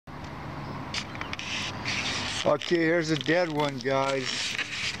Okay, here's a dead one, guys.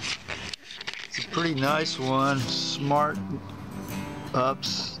 It's a pretty nice one. Smart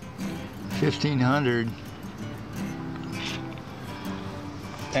Ups 1500.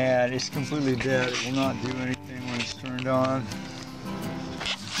 And it's completely dead. It will not do anything when it's turned on.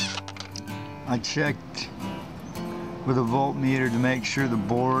 I checked with a voltmeter to make sure the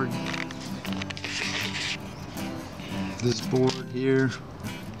board, this board here,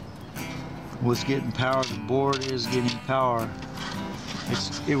 was getting power. The board is getting power.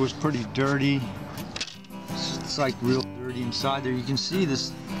 It was pretty dirty. It's like real dirty inside there. You can see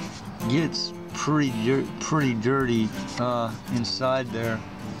this gets pretty dirty inside there.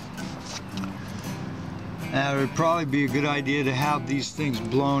 And it would probably be a good idea to have these things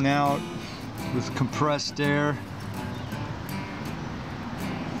blown out with compressed air,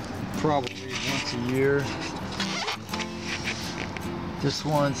 probably once a year. This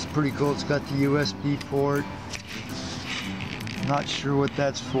one's pretty cool. It's got the USB port. Not sure what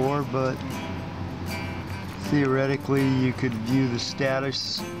that's for, but theoretically you could view the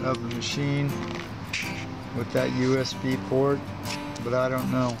status of the machine with that USB port, but I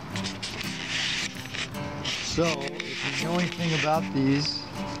don't know. So, if you know anything about these,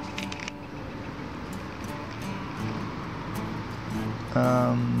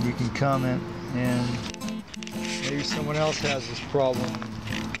 you can comment, and maybe someone else has this problem.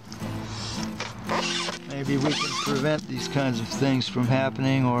 Maybe we can prevent these kinds of things from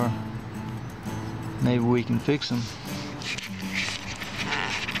happening, or maybe we can fix them.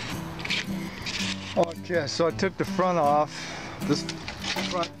 Okay, so I took the front off. This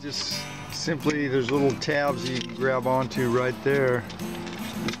front just simply, there's little tabs you can grab onto right there.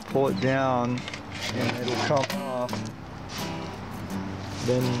 Just pull it down and it'll come off.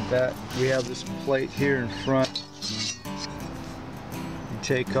 Then we have this plate here in front. You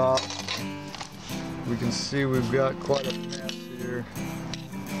take off. We can see we've got quite a mess here.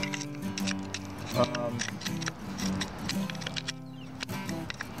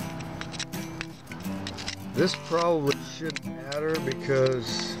 This probably shouldn't matter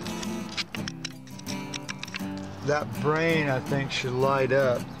because that brain, I think, should light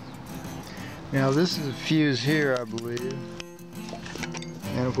up. Now this is a fuse here, I believe.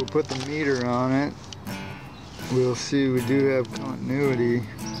 And if we put the meter on it, we'll see we do have continuity.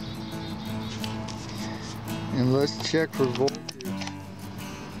 And let's check for voltage.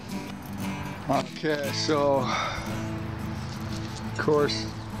 Okay, so of course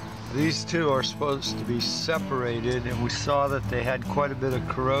these two are supposed to be separated, and we saw that they had quite a bit of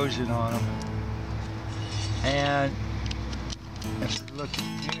corrosion on them. And if you look in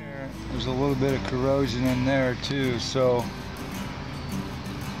here, there's a little bit of corrosion in there too, so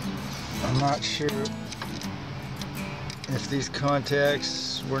I'm not sure if these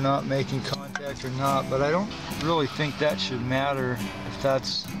contacts were not making contact or not, but I don't really think that should matter if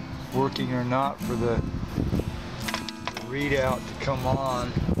that's working or not for the readout to come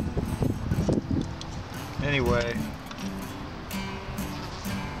on. Anyway,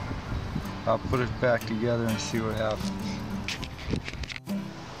 I'll put it back together and see what happens.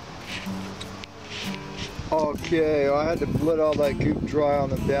 Okay, I had to let all that goop dry on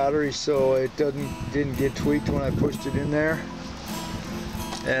the battery so it didn't get tweaked when I pushed it in there.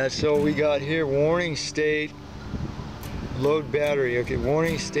 And so we got here warning state, load battery. Okay,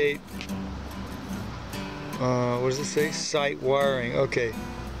 warning state. What does it say? Site wiring. Okay.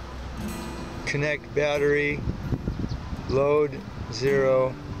 Connect battery. Load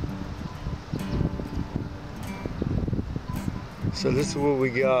 0. So this is what we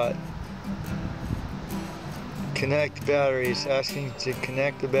got. Connect battery. It's asking to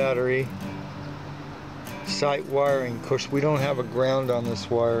connect the battery. Site wiring. Of course, we don't have a ground on this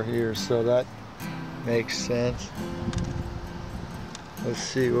wire here, so that makes sense. Let's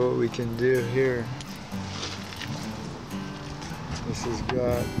see what we can do here. This has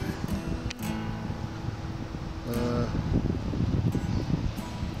got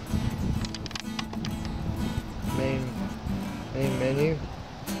main menu.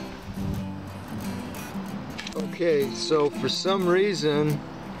 Okay, so for some reason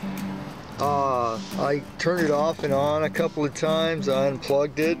I turned it off and on a couple of times. I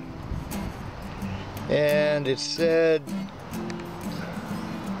unplugged it and it said,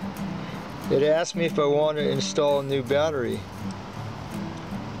 it asked me if I wanted to install a new battery.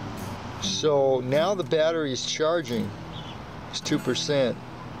 So now the battery is charging. It's 2%.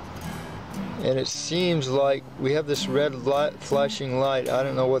 And it seems like we have this red light, flashing light. I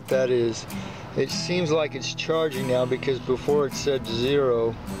don't know what that is. It seems like it's charging now because before it said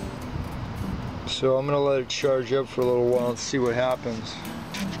 0. So I'm going to let it charge up for a little while and see what happens.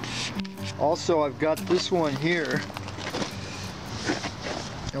 Also, I've got this one here.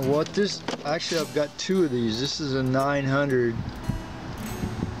 And what this, actually I've got two of these. This is a 900.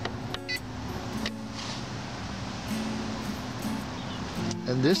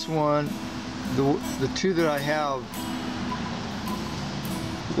 And this one, the two that I have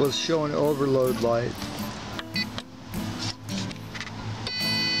was showing overload light.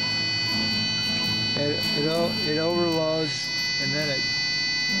 And it overloads and then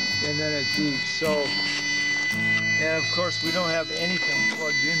it beeps. So, and of course we don't have anything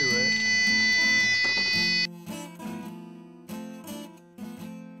plugged into it.